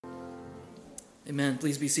Amen.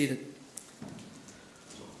 Please be seated.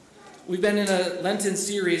 We've been in a Lenten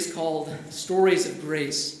series called Stories of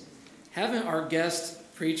Grace. Haven't our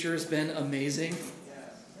guest preachers been amazing?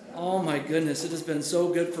 Oh my goodness, it has been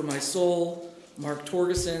so good for my soul. Mark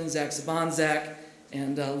Torgeson, Zach Zabanzak,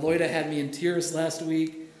 and Loida had me in tears last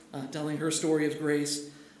week telling her story of grace.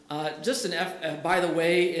 By the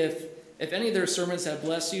way, if any of their sermons have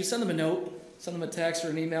blessed you, send them a note, send them a text or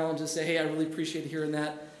an email, and just say, hey, I really appreciate hearing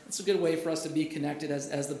that. It's a good way for us to be connected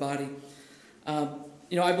as the body.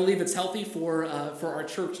 I believe it's healthy for our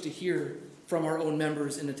church to hear from our own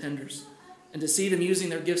members and attenders and to see them using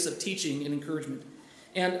their gifts of teaching and encouragement.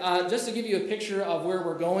 And just to give you a picture of where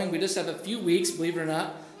we're going, we just have a few weeks, believe it or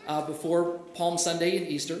not, before Palm Sunday and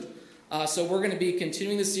Easter. So we're going to be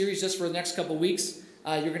continuing the series just for the next couple weeks.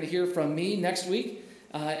 You're going to hear from me next week.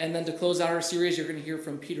 And then to close out our series, you're going to hear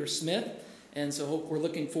from Peter Smith. And so we're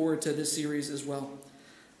looking forward to this series as well.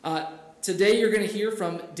 Today you're going to hear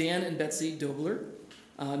from Dan and Betsy Dobler,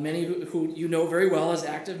 many who you know very well as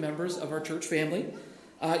active members of our church family.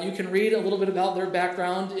 You can read a little bit about their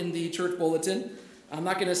background in the church bulletin. I'm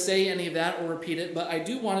not going to say any of that or repeat it, but I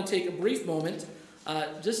do want to take a brief moment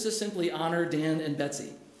just to simply honor Dan and Betsy.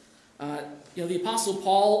 The Apostle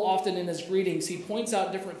Paul, often in his greetings, he points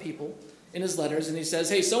out different people in his letters, and he says,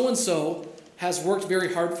 hey, so-and-so has worked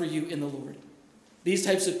very hard for you in the Lord. These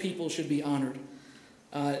types of people should be honored.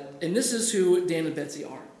 And this is who Dan and Betsy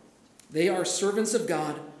are. They are servants of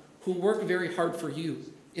God who work very hard for you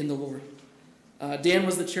in the Lord. Dan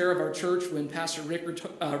was the chair of our church when Pastor Rick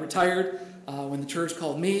retired, when the church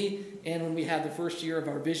called me, and when we had the first year of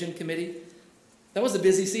our vision committee. That was a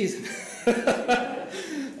busy season.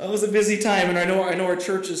 It was a busy time, and I know our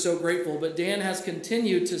church is so grateful. But Dan has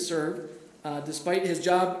continued to serve. Despite his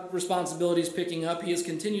job responsibilities picking up, he has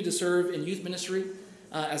continued to serve in youth ministry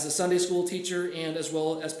as a Sunday school teacher and as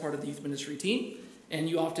well as part of the youth ministry team. And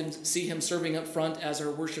you often see him serving up front as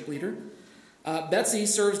our worship leader. Betsy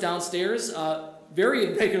serves downstairs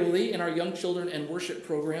very regularly in our Young Children and Worship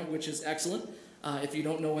program, which is excellent. If you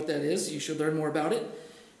don't know what that is, you should learn more about it.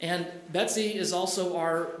 And Betsy is also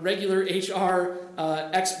our regular HR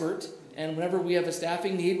expert. And whenever we have a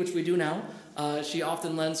staffing need, which we do now, she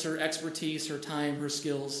often lends her expertise, her time, her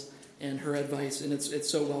skills, and her advice. And it's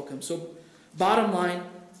so welcome. So bottom line,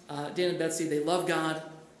 Dan and Betsy, they love God,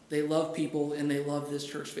 they love people, and they love this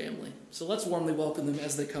church family. So let's warmly welcome them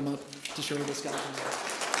as they come up to share with us God's word.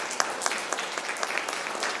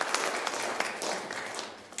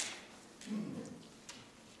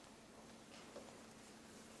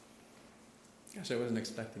 Gosh, I wasn't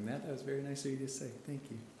expecting that. That was very nice of you to say.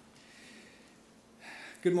 Thank you.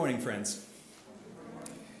 Good morning, friends.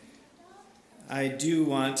 I do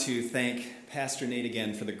want to thank Pastor Nate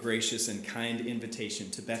again for the gracious and kind invitation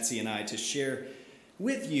to Betsy and I to share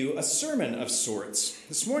with you a sermon of sorts.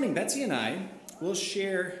 This morning, Betsy and I will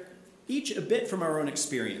share each a bit from our own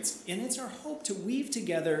experience, and it's our hope to weave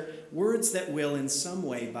together words that will, in some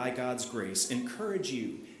way, by God's grace, encourage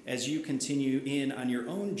you as you continue in on your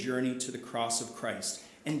own journey to the cross of Christ,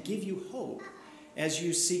 and give you hope as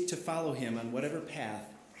you seek to follow him on whatever path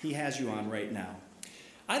he has you on right now.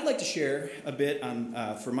 I'd like to share a bit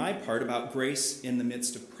for my part about grace in the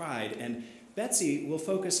midst of pride, and Betsy will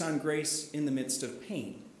focus on grace in the midst of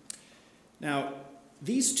pain. Now,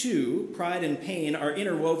 these two, pride and pain, are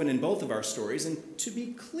interwoven in both of our stories, and to be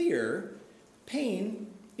clear, pain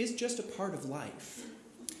is just a part of life.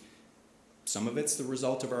 Some of it's the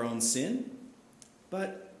result of our own sin,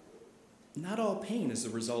 but not all pain is the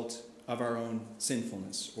result of our own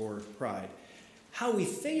sinfulness or pride. How we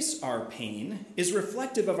face our pain is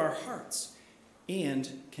reflective of our hearts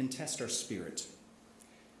and can test our spirit.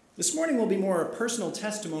 This morning will be more a personal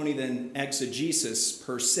testimony than exegesis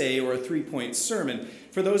per se, or a three-point sermon.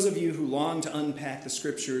 For those of you who long to unpack the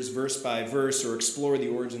scriptures verse by verse or explore the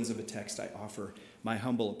origins of a text, I offer my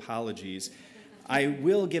humble apologies. I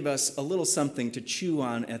will give us a little something to chew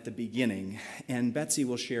on at the beginning, and Betsy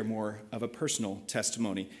will share more of a personal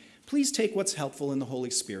testimony. Please take what's helpful in the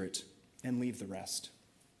Holy Spirit and leave the rest.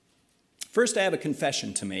 First, I have a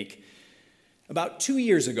confession to make. About 2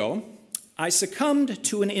 years ago, I succumbed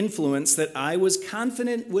to an influence that I was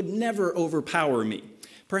confident would never overpower me.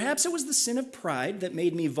 Perhaps it was the sin of pride that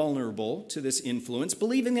made me vulnerable to this influence,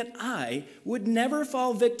 believing that I would never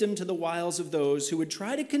fall victim to the wiles of those who would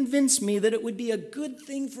try to convince me that it would be a good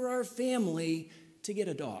thing for our family to get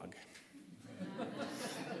a dog.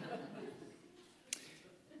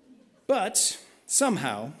 But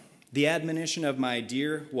somehow, the admonition of my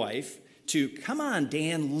dear wife to, come on,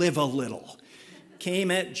 Dan, live a little, came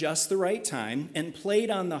at just the right time and played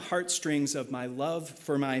on the heartstrings of my love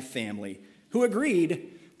for my family, who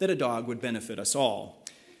agreed that a dog would benefit us all.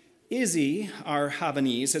 Izzy, our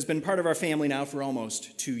Havanese, has been part of our family now for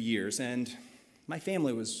almost 2 years, and my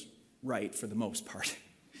family was right for the most part.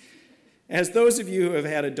 As those of you who have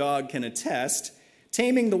had a dog can attest,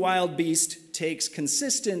 taming the wild beast takes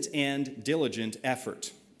consistent and diligent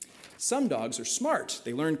effort. Some dogs are smart.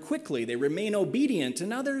 They learn quickly. They remain obedient,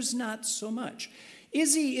 and others not so much.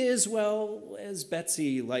 Izzy is, well, as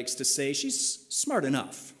Betsy likes to say, she's smart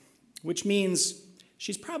enough, which means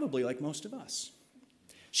she's probably like most of us.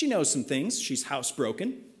 She knows some things. She's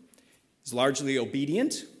housebroken, is largely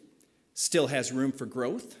obedient, still has room for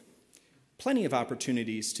growth, plenty of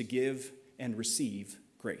opportunities to give and receive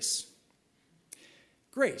grace.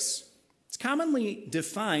 Grace. It's commonly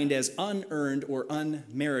defined as unearned or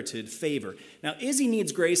unmerited favor. Now, Izzy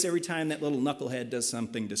needs grace every time that little knucklehead does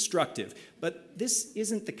something destructive, but this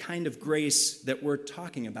isn't the kind of grace that we're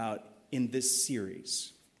talking about in this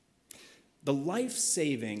series. The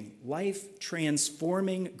life-saving,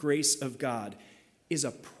 life-transforming grace of God is a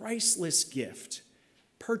priceless gift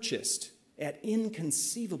purchased at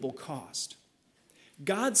inconceivable cost.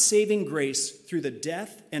 God's saving grace through the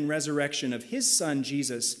death and resurrection of his Son,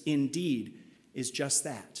 Jesus, indeed is just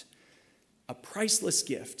that, a priceless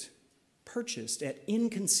gift purchased at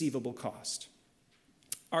inconceivable cost.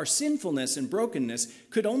 Our sinfulness and brokenness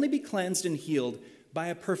could only be cleansed and healed by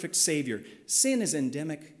a perfect Savior. Sin is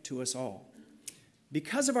endemic to us all.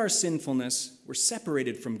 Because of our sinfulness, we're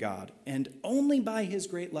separated from God, and only by his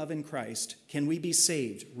great love in Christ can we be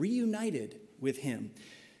saved, reunited with him.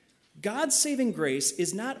 God's saving grace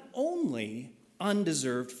is not only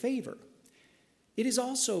undeserved favor, it is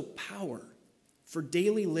also power for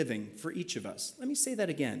daily living for each of us. Let me say that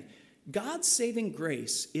again. God's saving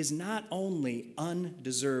grace is not only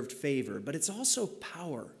undeserved favor, but it's also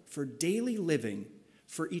power for daily living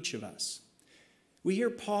for each of us. We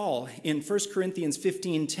hear Paul in 1 Corinthians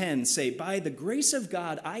 15:10 say, "By the grace of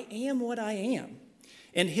God, I am what I am,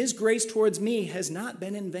 and his grace towards me has not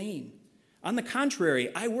been in vain. On the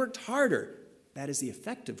contrary, I worked harder," that is the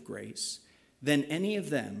effect of grace, "than any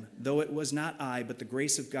of them, though it was not I, but the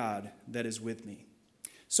grace of God that is with me."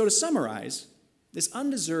 So to summarize, this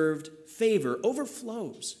undeserved favor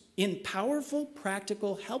overflows in powerful,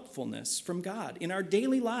 practical helpfulness from God in our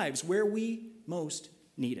daily lives where we most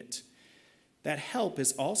need it. That help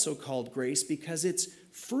is also called grace because it's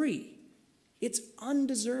free. It's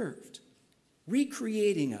undeserved,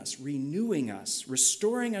 recreating us, renewing us,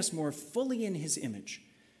 restoring us more fully in his image.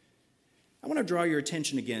 I want to draw your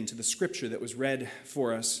attention again to the scripture that was read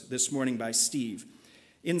for us this morning by Steve.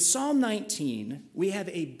 In Psalm 19, we have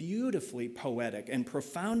a beautifully poetic and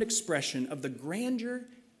profound expression of the grandeur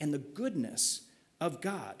and the goodness of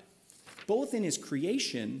God, both in his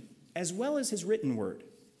creation as well as his written word.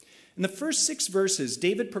 In the first 6 verses,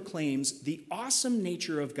 David proclaims the awesome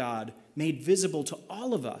nature of God made visible to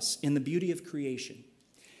all of us in the beauty of creation.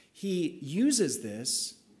 He uses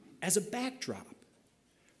this as a backdrop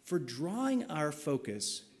for drawing our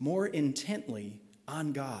focus more intently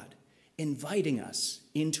on God, inviting us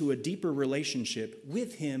into a deeper relationship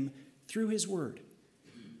with him through his word.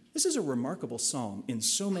 This is a remarkable psalm in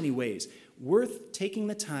so many ways, worth taking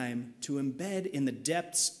the time to embed in the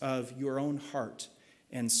depths of your own heart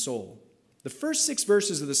and soul. The first 6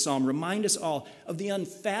 verses of the psalm remind us all of the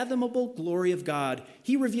unfathomable glory of God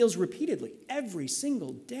he reveals repeatedly every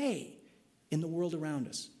single day in the world around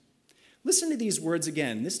us. Listen to these words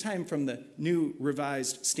again, this time from the New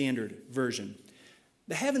Revised Standard Version.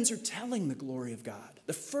 "The heavens are telling the glory of God.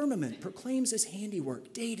 The firmament proclaims his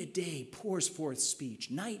handiwork. Day to day pours forth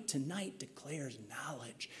speech. Night to night declares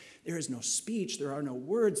knowledge. There is no speech. There are no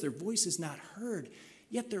words. Their voice is not heard.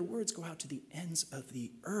 Yet their words go out to the ends of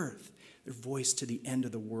the earth, their voice to the end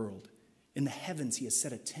of the world. In the heavens he has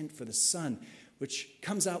set a tent for the sun, which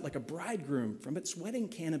comes out like a bridegroom from its wedding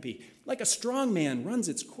canopy. Like a strong man runs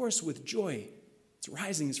its course with joy. Its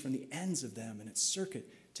rising is from the ends of them, and its circuit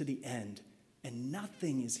to the end, and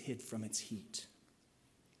nothing is hid from its heat."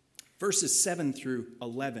 Verses 7 through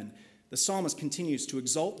 11, the psalmist continues to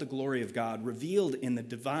exalt the glory of God revealed in the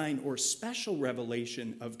divine or special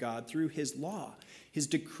revelation of God through his law, his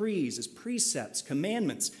decrees, his precepts,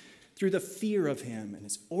 commandments, through the fear of him and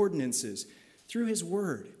his ordinances, through his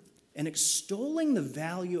word, and extolling the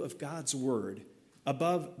value of God's word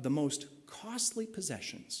above the most costly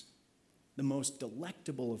possessions, the most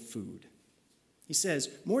delectable of food. He says,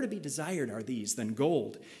 "More to be desired are these than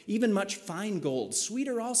gold, even much fine gold,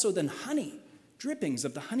 sweeter also than honey, drippings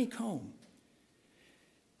of the honeycomb."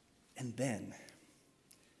 And then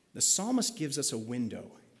the psalmist gives us a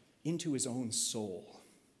window into his own soul.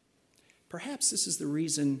 Perhaps this is the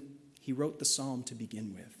reason he wrote the psalm to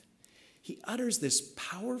begin with. he utters this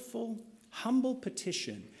powerful, humble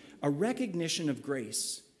petition, a recognition of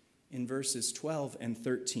grace in verses 12 and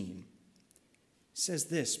 13. He says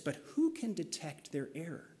this, "But who can detect their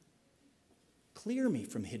error? Clear me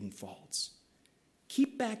from hidden faults.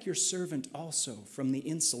 Keep back your servant also from the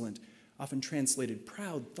insolent," often translated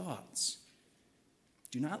proud thoughts.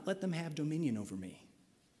 "Do not let them have dominion over me.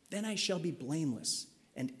 Then I shall be blameless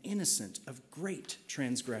and innocent of great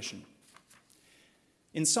transgression."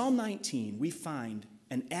 In Psalm 19, we find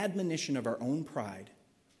an admonition of our own pride,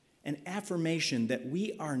 an affirmation that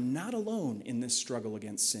we are not alone in this struggle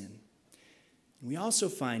against sin. And we also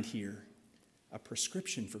find here a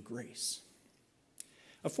prescription for grace.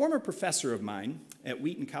 A former professor of mine at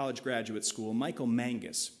Wheaton College Graduate School, Michael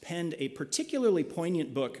Mangus, penned a particularly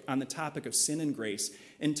poignant book on the topic of sin and grace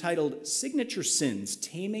entitled "Signature Sins: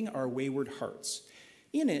 Taming Our Wayward Hearts."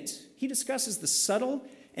 In it, he discusses the subtle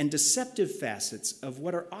and deceptive facets of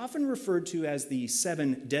what are often referred to as the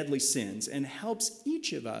 7 deadly sins and helps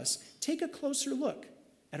each of us take a closer look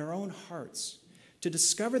at our own hearts to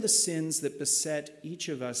discover the sins that beset each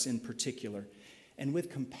of us in particular, and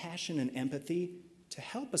with compassion and empathy to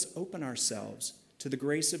help us open ourselves to the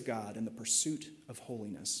grace of God and the pursuit of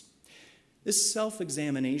holiness. This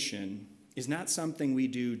self-examination is not something we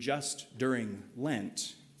do just during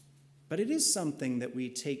Lent, but it is something that we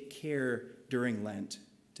take care during Lent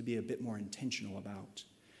to be a bit more intentional about.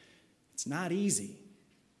 It's not easy.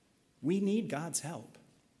 We need God's help.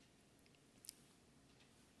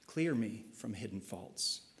 "Clear me from hidden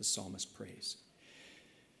faults," the psalmist prays.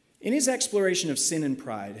 In his exploration of sin and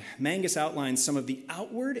pride, Mangus outlines some of the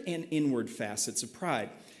outward and inward facets of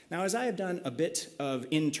pride. Now, as I have done a bit of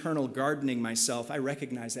internal gardening myself, I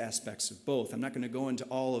recognize aspects of both. I'm not going to go into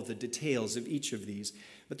all of the details of each of these,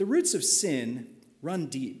 but the roots of sin run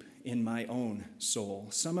deep in my own soul.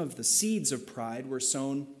 Some of the seeds of pride were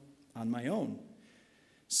sown on my own,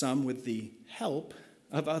 some with the help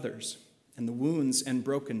of others, and the wounds and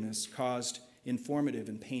brokenness caused informative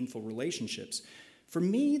and painful relationships. For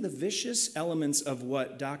me, the vicious elements of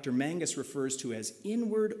what Dr. Mangus refers to as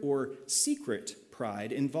inward or secret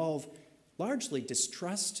pride involve largely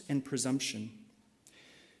distrust and presumption.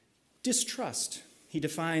 Distrust, he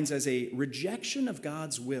defines as a rejection of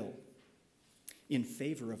God's will in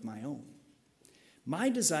favor of my own. My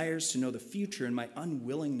desires to know the future and my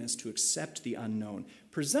unwillingness to accept the unknown.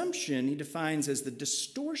 Presumption, he defines as the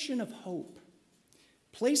distortion of hope,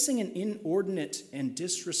 placing an inordinate and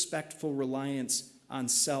disrespectful reliance on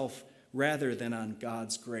self rather than on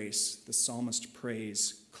God's grace. The psalmist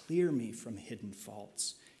prays, "Clear me from hidden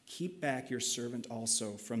faults. Keep back your servant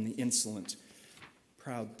also from the insolent,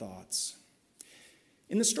 proud thoughts."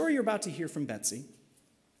 In the story you're about to hear from Betsy,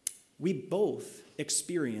 we both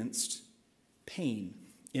experienced pain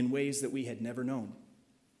in ways that we had never known.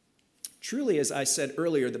 Truly, as I said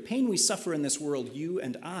earlier, the pain we suffer in this world, you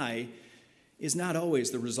and I, is not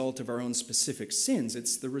always the result of our own specific sins.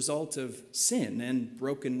 It's the result of sin and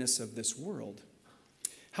brokenness of this world.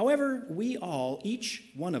 However, we all,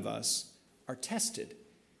 each one of us, are tested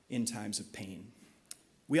in times of pain.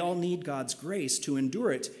 We all need God's grace to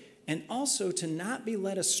endure it, and also to not be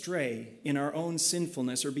led astray in our own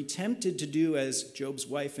sinfulness or be tempted to do as Job's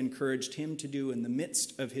wife encouraged him to do in the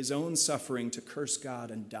midst of his own suffering, to curse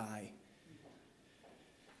God and die.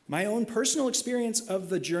 My own personal experience of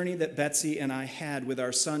the journey that Betsy and I had with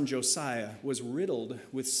our son Josiah was riddled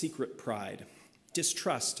with secret pride,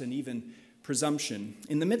 distrust, and even presumption.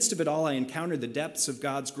 In the midst of it all, I encountered the depths of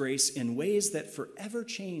God's grace in ways that forever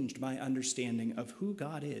changed my understanding of who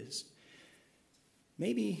God is.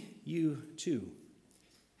 Maybe you, too,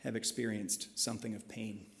 have experienced something of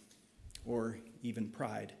pain or even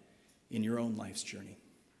pride in your own life's journey.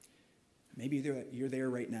 Maybe you're there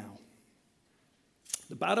right now.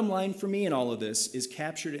 The bottom line for me in all of this is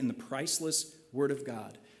captured in the priceless Word of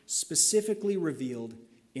God, specifically revealed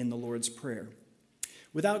in the Lord's Prayer.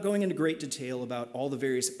 Without going into great detail about all the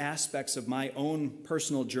various aspects of my own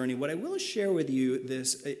personal journey, what I will share with you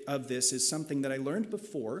this is something that I learned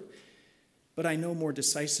before, but I know more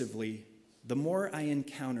decisively the more I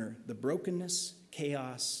encounter the brokenness,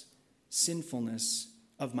 chaos, sinfulness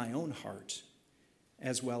of my own heart,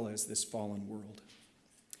 as well as this fallen world.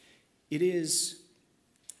 It is,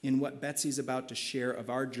 in what Betsy's about to share of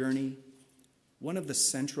our journey, one of the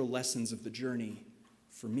central lessons of the journey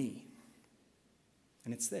for me.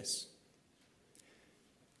 And it's this: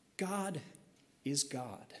 God is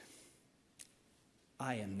God.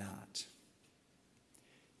 I am not.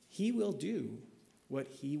 He will do what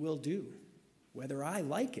he will do, whether I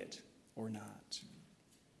like it or not.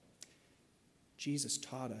 Jesus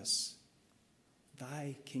taught us,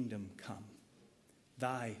 "Thy kingdom come,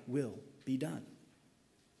 thy will be done.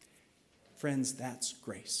 Friends, that's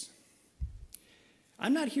grace.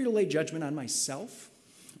 I'm not here to lay judgment on myself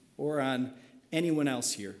or on anyone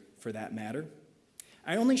else here, for that matter.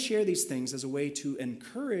 I only share these things as a way to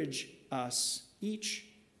encourage us each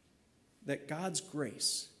that God's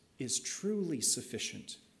grace is truly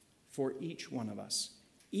sufficient for each one of us,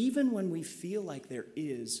 even when we feel like there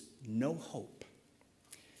is no hope.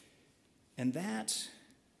 And that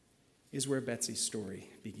is where Betsy's story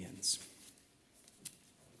begins.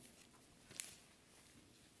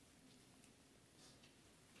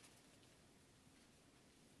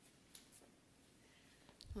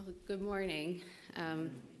 Well, good morning.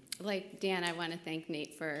 Like Dan, I want to thank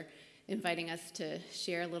Nate for inviting us to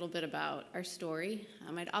share a little bit about our story.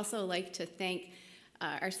 I'd also like to thank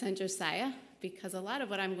our son Josiah, because a lot of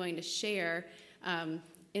what I'm going to share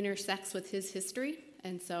intersects with his history,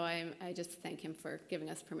 and so I just thank him for giving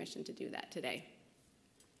us permission to do that today.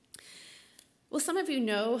 Well, some of you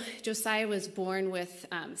know Josiah was born with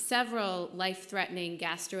several life-threatening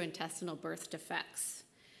gastrointestinal birth defects.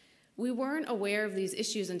 We weren't aware of these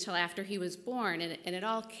issues until after he was born, and it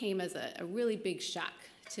all came as a really big shock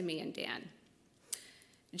to me and Dan.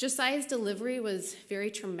 Josiah's delivery was very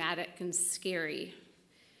traumatic and scary.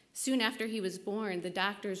 Soon after he was born, the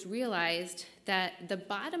doctors realized that the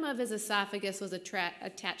bottom of his esophagus was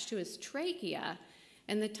attached to his trachea,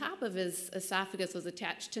 and the top of his esophagus was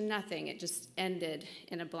attached to nothing. It just ended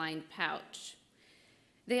in a blind pouch.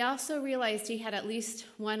 They also realized he had at least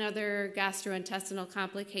one other gastrointestinal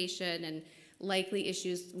complication and likely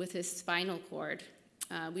issues with his spinal cord.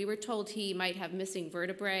 We were told he might have missing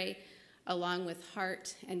vertebrae, along with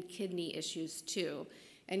heart and kidney issues too,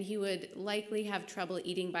 and he would likely have trouble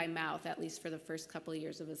eating by mouth, at least for the first couple of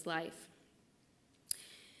years of his life.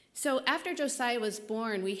 So after Josiah was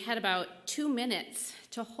born, we had about 2 minutes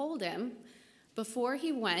to hold him before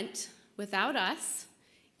he went, without us,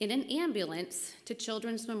 in an ambulance to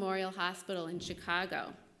Children's Memorial Hospital in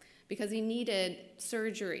Chicago, because he needed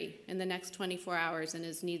surgery in the next 24 hours and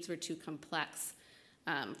his needs were too complex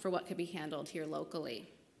for what could be handled here locally.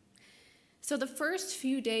 So the first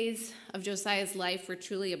few days of Josiah's life were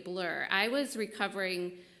truly a blur. I was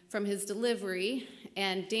recovering from his delivery,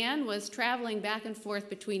 and Dan was traveling back and forth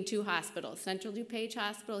between 2 hospitals, Central DuPage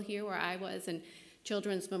Hospital here where I was, and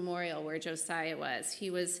Children's Memorial where Josiah was. He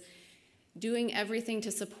was doing everything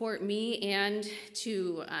to support me and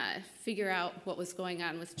to figure out what was going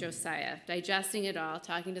on with Josiah, digesting it all,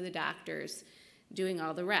 talking to the doctors, doing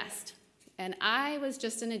all the rest. And I was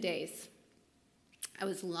just in a daze. I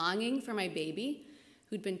was longing for my baby,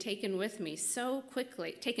 who'd been taken from me so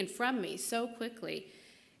quickly,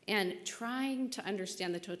 and trying to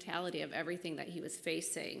understand the totality of everything that he was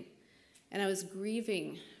facing. And I was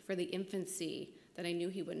grieving for the infancy that I knew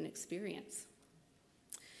he wouldn't experience.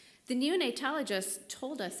 The neonatologist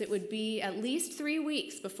told us it would be at least 3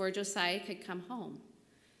 weeks before Josiah could come home.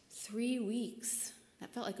 3 weeks.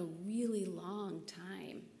 That felt like a really long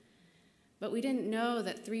time. But we didn't know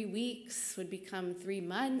that 3 weeks would become 3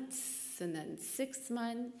 months, and then 6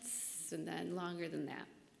 months, and then longer than that.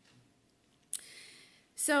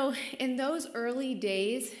 So in those early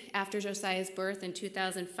days after Josiah's birth in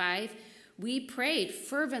 2005, we prayed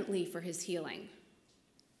fervently for his healing.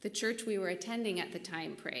 The church we were attending at the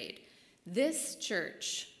time prayed. This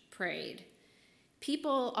church prayed.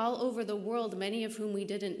 People all over the world, many of whom we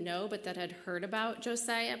didn't know but that had heard about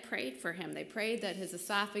Josiah, prayed for him. They prayed that his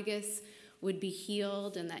esophagus would be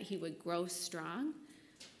healed and that he would grow strong.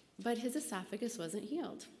 But his esophagus wasn't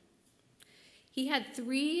healed. He had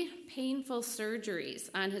 3 painful surgeries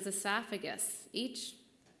on his esophagus, each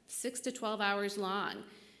 6 to 12 hours long,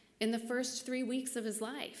 in the first 3 weeks of his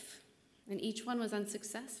life. And each one was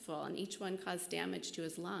unsuccessful, and each one caused damage to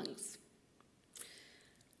his lungs.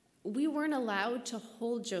 We weren't allowed to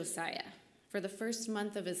hold Josiah for the first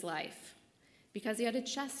month of his life because he had a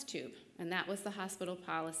chest tube, and that was the hospital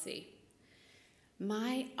policy.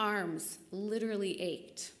 My arms literally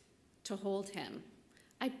ached to hold him.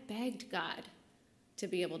 I begged God to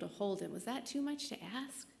be able to hold him. Was that too much to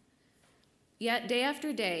ask? Yet, day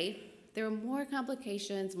after day, there were more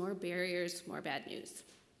complications, more barriers, more bad news.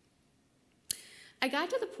 I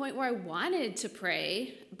got to the point where I wanted to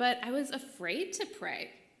pray, but I was afraid to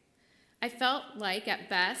pray. I felt like, at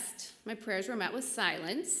best, my prayers were met with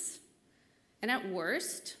silence, and at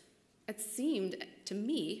worst, it seemed, to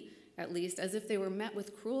me at least, as if they were met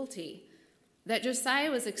with cruelty, that Josiah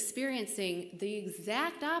was experiencing the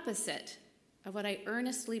exact opposite of what I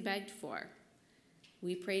earnestly begged for.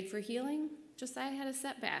 We prayed for healing, Josiah had a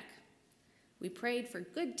setback. We prayed for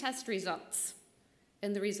good test results,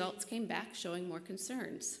 and the results came back showing more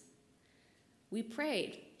concerns. We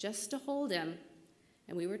prayed just to hold him,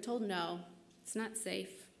 and we were told no, it's not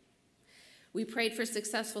safe. We prayed for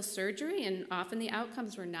successful surgery, and often the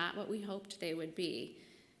outcomes were not what we hoped they would be.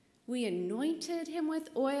 We anointed him with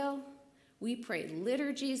oil. We prayed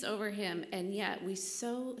liturgies over him, and yet we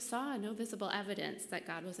saw no visible evidence that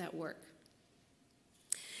God was at work.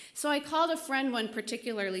 So I called a friend one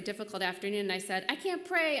particularly difficult afternoon, and I said, I can't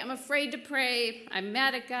pray. I'm afraid to pray. I'm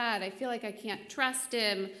mad at God. I feel like I can't trust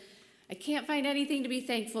him. I can't find anything to be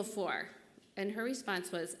thankful for. And her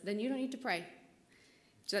response was, then you don't need to pray.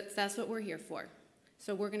 That's what we're here for.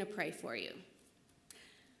 So we're going to pray for you.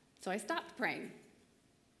 So I stopped praying.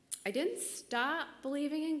 I didn't stop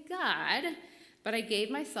believing in God, but I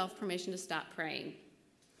gave myself permission to stop praying.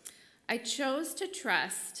 I chose to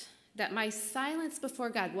trust that my silence before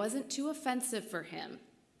God wasn't too offensive for him,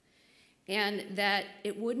 and that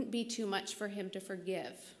it wouldn't be too much for him to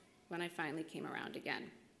forgive when I finally came around again.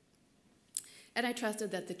 And I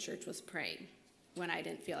trusted that the church was praying when I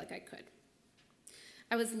didn't feel like I could.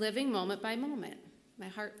 I was living moment by moment. My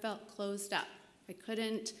heart felt closed up. I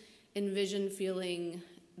couldn't envision feeling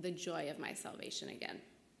the joy of my salvation again.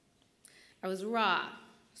 I was raw.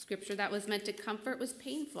 Scripture that was meant to comfort was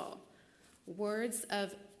painful. Words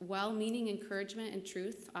of well-meaning encouragement and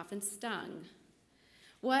truth often stung.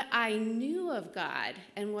 What I knew of God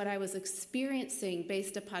and what I was experiencing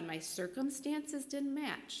based upon my circumstances didn't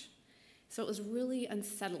match. So it was really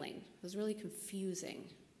unsettling. It was really confusing.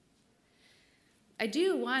 I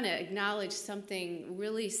do want to acknowledge something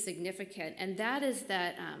really significant, and that is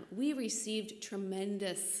that we received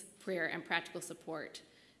tremendous prayer and practical support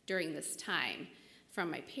during this time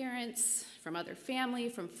from my parents, from other family,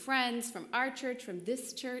 from friends, from our church, from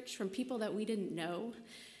this church, from people that we didn't know.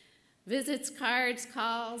 Visits, cards,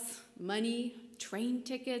 calls, money, train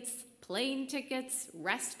tickets, plane tickets,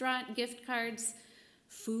 restaurant gift cards,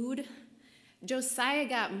 food. Josiah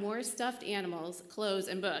got more stuffed animals, clothes,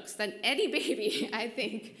 and books than any baby, I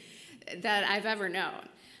think, that I've ever known.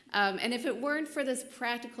 And if it weren't for this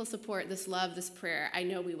practical support, this love, this prayer, I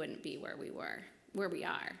know we wouldn't be where we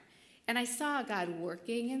are. And I saw God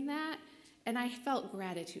working in that, and I felt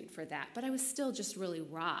gratitude for that, but I was still just really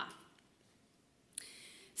raw.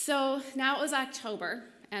 So now it was October,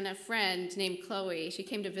 and a friend named Chloe, she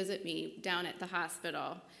came to visit me down at the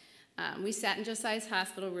hospital. We sat in Josiah's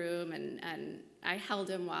hospital room, and I held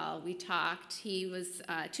him while we talked. He was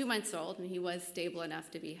 2 months old, and he was stable enough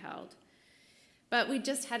to be held. But we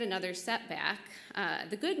just had another setback.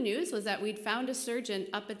 The good news was that we'd found a surgeon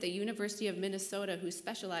up at the University of Minnesota who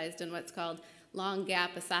specialized in what's called long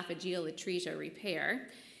gap esophageal atresia repair.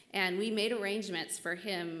 And we made arrangements for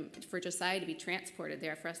Josiah to be transported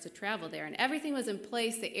there, for us to travel there. And everything was in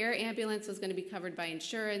place. The air ambulance was going to be covered by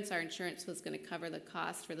insurance. Our insurance was going to cover the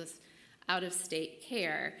cost for this out-of-state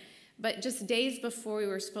care. But just days before we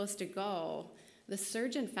were supposed to go, the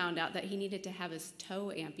surgeon found out that he needed to have his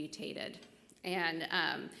toe amputated. And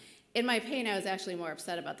in my pain, I was actually more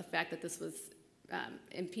upset about the fact that this was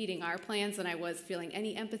impeding our plans than I was feeling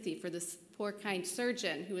any empathy for this poor, kind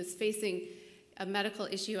surgeon who was facing a medical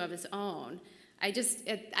issue of his own. I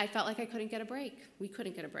felt like I couldn't get a break. We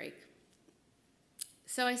couldn't get a break.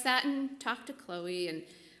 So I sat and talked to Chloe, and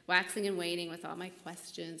waxing and waning with all my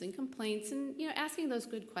questions and complaints, and asking those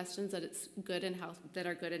good questions that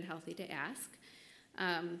are good and healthy to ask.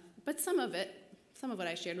 But some of what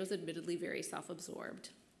I shared was admittedly very self-absorbed.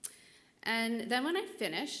 And then when I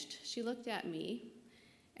finished, she looked at me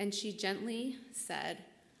and she gently said,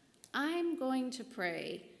 "I'm going to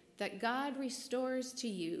pray that God restores to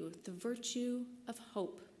you the virtue of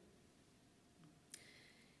hope."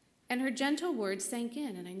 And her gentle words sank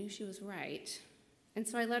in, and I knew she was right. And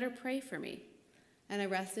so I let her pray for me, and I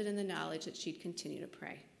rested in the knowledge that she'd continue to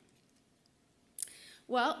pray.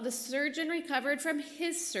 Well, the surgeon recovered from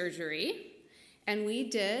his surgery, and we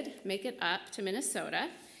did make it up to Minnesota.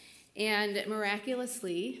 And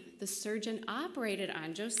miraculously, the surgeon operated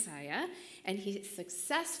on Josiah, and he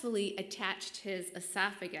successfully attached his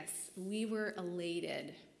esophagus. We were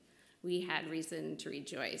elated. We had reason to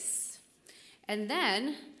rejoice. And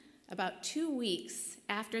then, about 2 weeks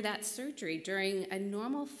after that surgery, during a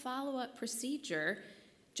normal follow-up procedure,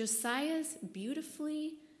 Josiah's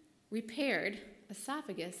beautifully repaired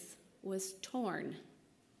esophagus was torn.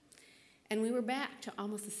 And we were back to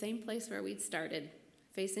almost the same place where we'd started,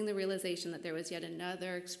 facing the realization that there was yet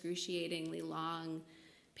another excruciatingly long,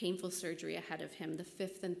 painful surgery ahead of him, the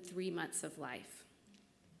 5th in 3 months of life.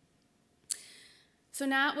 So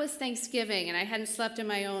now it was Thanksgiving, and I hadn't slept in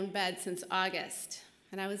my own bed since August,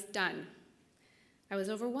 and I was done. I was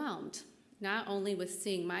overwhelmed, not only with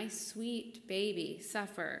seeing my sweet baby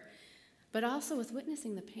suffer, but also with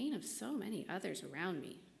witnessing the pain of so many others around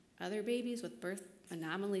me. Other babies with birth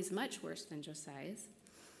anomalies much worse than Josiah's,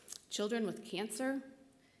 children with cancer,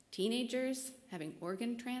 teenagers having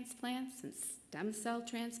organ transplants and stem cell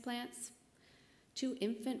transplants, 2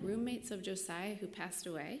 infant roommates of Josiah who passed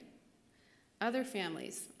away, other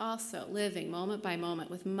families also living moment by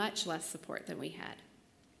moment with much less support than we had.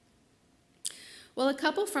 Well, a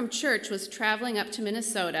couple from church was traveling up to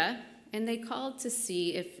Minnesota, and they called to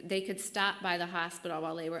see if they could stop by the hospital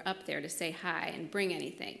while they were up there to say hi and bring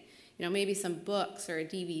anything. Maybe some books or a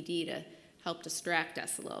DVD to help distract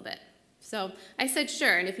us a little bit. So I said,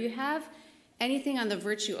 sure, and if you have anything on the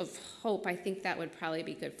virtue of hope, I think that would probably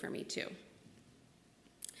be good for me too.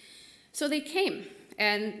 So they came,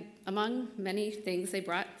 and among many things, they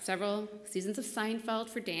brought several seasons of Seinfeld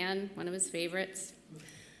for Dan, one of his favorites.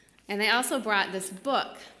 And they also brought this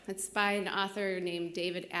book. It's by an author named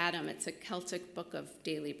David Adam. It's a Celtic book of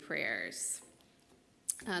daily prayers.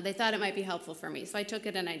 They thought it might be helpful for me, so I took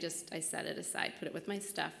it and I set it aside, put it with my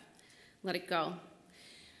stuff, let it go.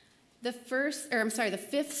 The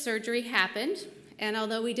 5th surgery happened, and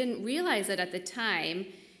although we didn't realize it at the time,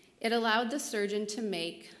 it allowed the surgeon to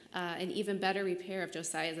make an even better repair of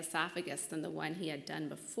Josiah's esophagus than the one he had done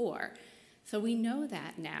before. So we know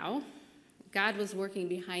that now. God was working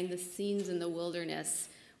behind the scenes in the wilderness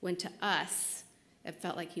when to us it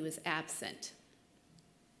felt like he was absent.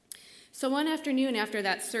 So one afternoon after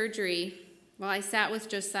that surgery, while I sat with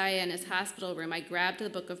Josiah in his hospital room, I grabbed the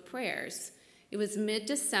book of prayers. It was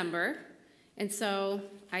mid-December, and so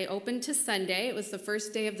I opened to Sunday. It was the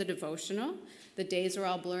first day of the devotional. The days were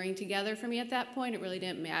all blurring together for me at that point. It really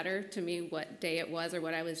didn't matter to me what day it was or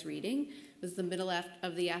what I was reading. It was the middle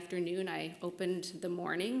of the afternoon. I opened the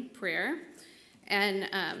morning prayer,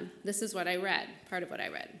 and this is what I read, part of what I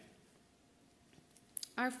read.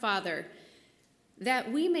 Our Father,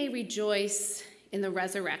 that we may rejoice in the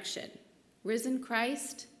resurrection. Risen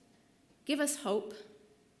Christ, give us hope,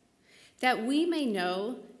 that we may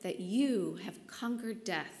know that you have conquered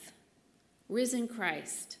death. Risen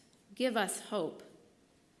Christ, give us hope,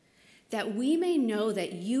 that we may know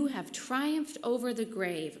that you have triumphed over the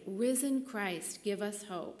grave. Risen Christ, give us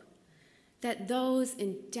hope, that those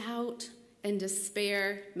in doubt and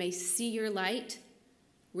despair may see your light.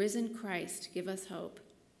 Risen Christ, give us hope,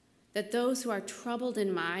 that those who are troubled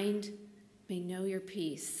in mind may know your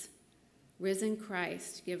peace. Risen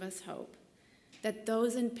Christ, give us hope, that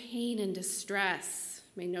those in pain and distress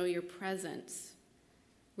may know your presence.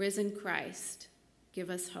 Risen Christ, give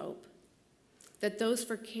us hope, that those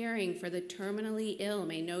caring for the terminally ill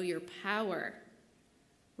may know your power.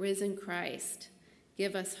 Risen Christ,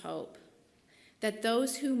 give us hope, that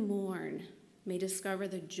those who mourn may discover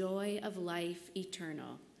the joy of life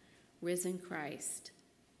eternal. Risen Christ,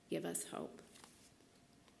 give us hope.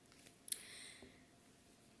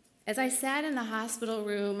 As I sat in the hospital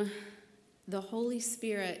room, the Holy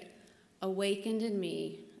Spirit awakened in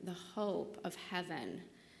me the hope of heaven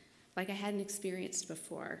like I hadn't experienced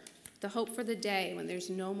before. The hope for the day when there's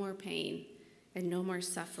no more pain and no more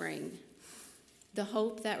suffering. The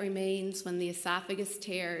hope that remains when the esophagus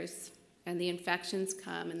tears and the infections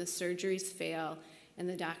come and the surgeries fail and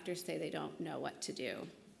the doctors say they don't know what to do.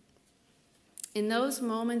 In those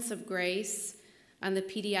moments of grace on the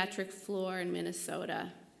pediatric floor in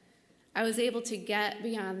Minnesota, I was able to get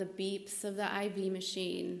beyond the beeps of the IV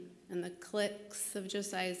machine and the clicks of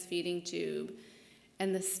Josiah's feeding tube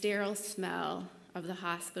and the sterile smell of the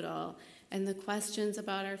hospital and the questions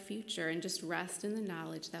about our future, and just rest in the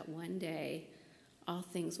knowledge that one day all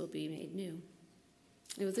things will be made new.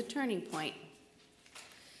 It was a turning point.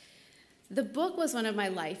 The book was one of my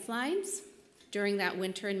lifelines during that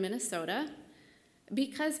winter in Minnesota,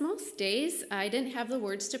 because most days I didn't have the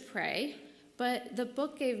words to pray, but the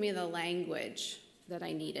book gave me the language that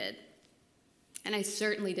I needed. And I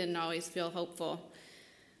certainly didn't always feel hopeful.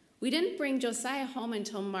 We didn't bring Josiah home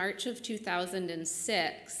until March of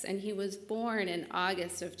 2006, and he was born in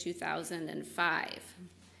August of 2005.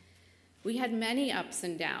 We had many ups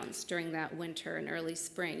and downs during that winter and early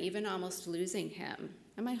spring, even almost losing him.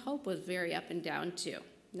 And my hope was very up and down too,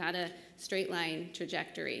 not a straight line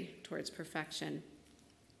trajectory towards perfection.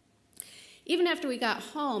 Even after we got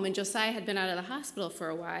home and Josiah had been out of the hospital for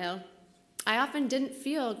a while, I often didn't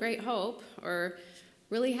feel great hope or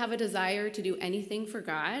really have a desire to do anything for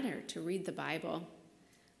God or to read the Bible.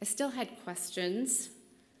 I still had questions.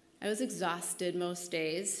 I was exhausted most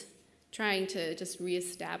days, trying to just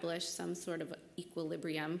reestablish some sort of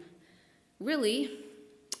equilibrium. Really,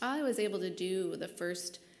 all I was able to do the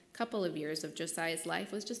first couple of years of Josiah's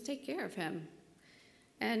life was just take care of him.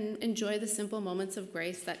 and enjoy the simple moments of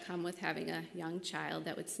grace that come with having a young child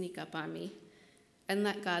that would sneak up on me, and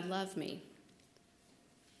let God love me.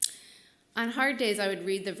 On hard days, I would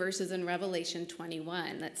read the verses in Revelation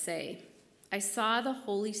 21 that say, I saw the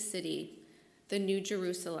holy city, the New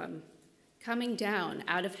Jerusalem, coming down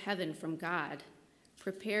out of heaven from God,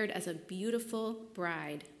 prepared as a beautiful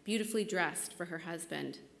bride, beautifully dressed for her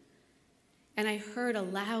husband. And I heard a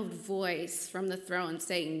loud voice from the throne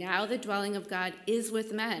saying, now the dwelling of God is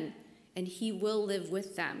with men, and he will live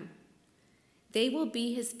with them. They will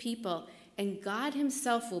be his people, and God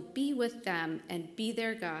himself will be with them and be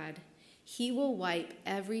their God. He will wipe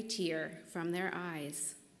every tear from their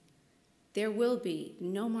eyes. There will be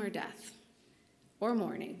no more death, or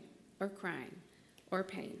mourning, or crying, or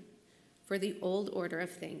pain, for the old order of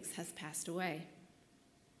things has passed away.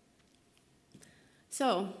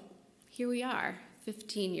 So, here we are,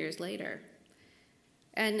 15 years later.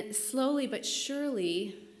 And slowly but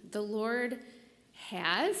surely, the Lord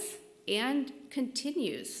has and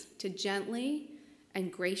continues to gently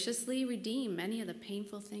and graciously redeem many of the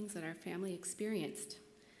painful things that our family experienced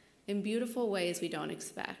in beautiful ways we don't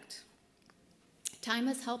expect. Time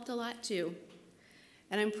has helped a lot too,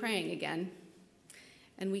 and I'm praying again,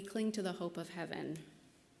 and we cling to the hope of heaven.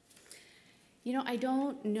 You know, I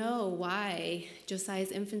don't know why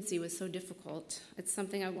Josiah's infancy was so difficult. It's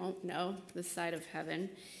something I won't know this side of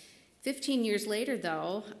heaven. 15 years later,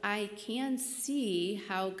 though, I can see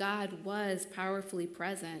how God was powerfully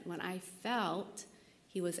present when I felt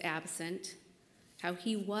he was absent, how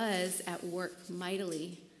he was at work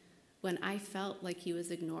mightily when I felt like he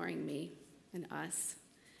was ignoring me and us.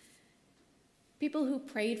 People who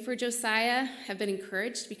prayed for Josiah have been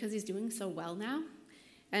encouraged because he's doing so well now,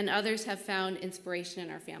 and others have found inspiration in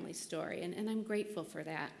our family story, and I'm grateful for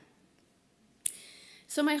that.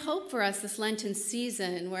 So my hope for us this Lenten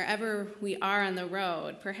season, wherever we are on the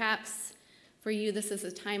road, perhaps for you this is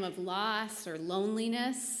a time of loss or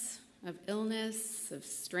loneliness, of illness, of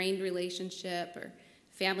strained relationship, or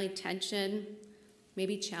family tension,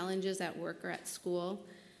 maybe challenges at work or at school,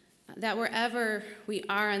 that wherever we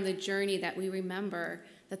are on the journey that we remember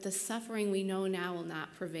that the suffering we know now will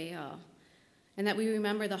not prevail, and that we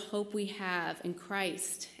remember the hope we have in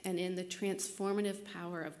Christ and in the transformative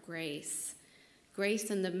power of grace. Grace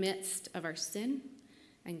in the midst of our sin,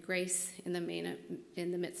 and grace in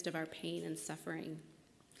the midst of our pain and suffering.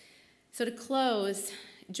 So to close,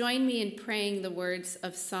 join me in praying the words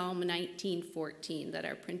of Psalm 19:14 that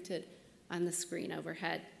are printed on the screen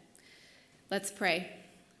overhead. Let's pray.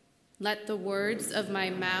 Let the words of my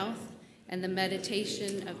mouth and the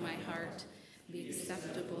meditation of my heart be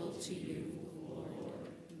acceptable to you,